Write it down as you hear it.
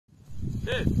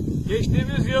Evet,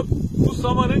 geçtiğimiz yıl bu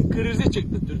samanın krizi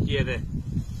çıktı Türkiye'de.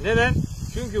 Neden?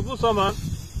 Çünkü bu saman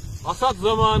hasat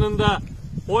zamanında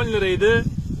 10 liraydı,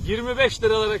 25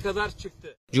 liralara kadar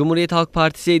çıktı. Cumhuriyet Halk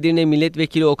Partisi Edirne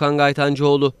Milletvekili Okan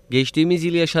Gaytancıoğlu, geçtiğimiz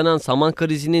yıl yaşanan saman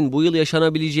krizinin bu yıl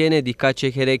yaşanabileceğine dikkat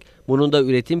çekerek bunun da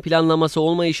üretim planlaması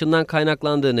olmayışından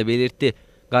kaynaklandığını belirtti.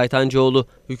 Gaytancıoğlu,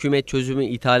 hükümet çözümü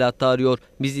ithalatta arıyor,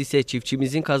 biz ise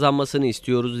çiftçimizin kazanmasını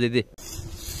istiyoruz dedi.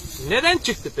 Neden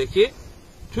çıktı peki?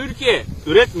 Türkiye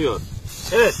üretmiyor.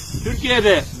 Evet,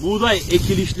 Türkiye'de buğday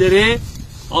ekilişleri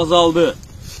azaldı.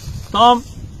 Tam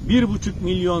 1,5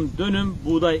 milyon dönüm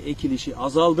buğday ekilişi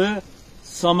azaldı.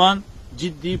 Saman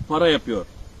ciddi para yapıyor.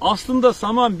 Aslında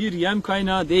saman bir yem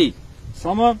kaynağı değil.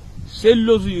 Saman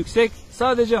selülozu yüksek,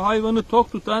 sadece hayvanı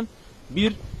tok tutan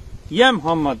bir yem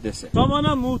ham maddesi.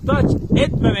 Samana muhtaç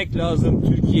etmemek lazım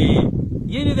Türkiye'yi.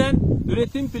 Yeniden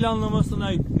üretim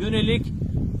planlamasına yönelik,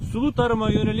 sulu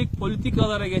tarıma yönelik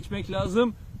politikalara geçmek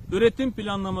lazım. Üretim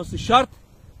planlaması şart.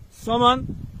 Saman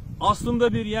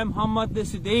aslında bir yem ham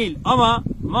maddesi değil ama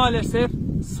maalesef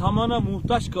samana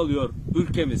muhtaç kalıyor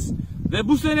ülkemiz. Ve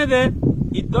bu sene de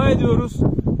iddia ediyoruz,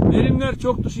 verimler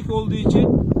çok düşük olduğu için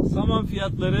saman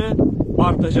fiyatları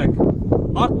artacak.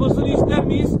 Artmasını ister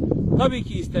miyiz? Tabii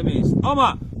ki istemeyiz.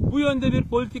 Ama bu yönde bir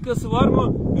politikası var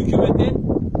mı hükümetin?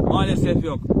 Maalesef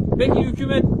yok. Peki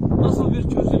hükümet nasıl bir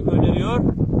çözüm öneriyor?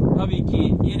 Tabii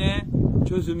ki yine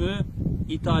çözümü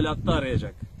ithalatta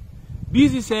arayacak.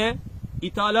 Biz ise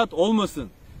ithalat olmasın,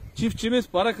 çiftçimiz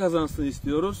para kazansın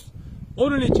istiyoruz.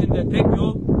 Onun için de tek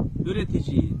yol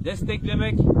üreticiyi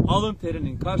desteklemek, alın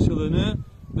terinin karşılığını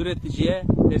üreticiye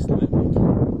teslim etmek.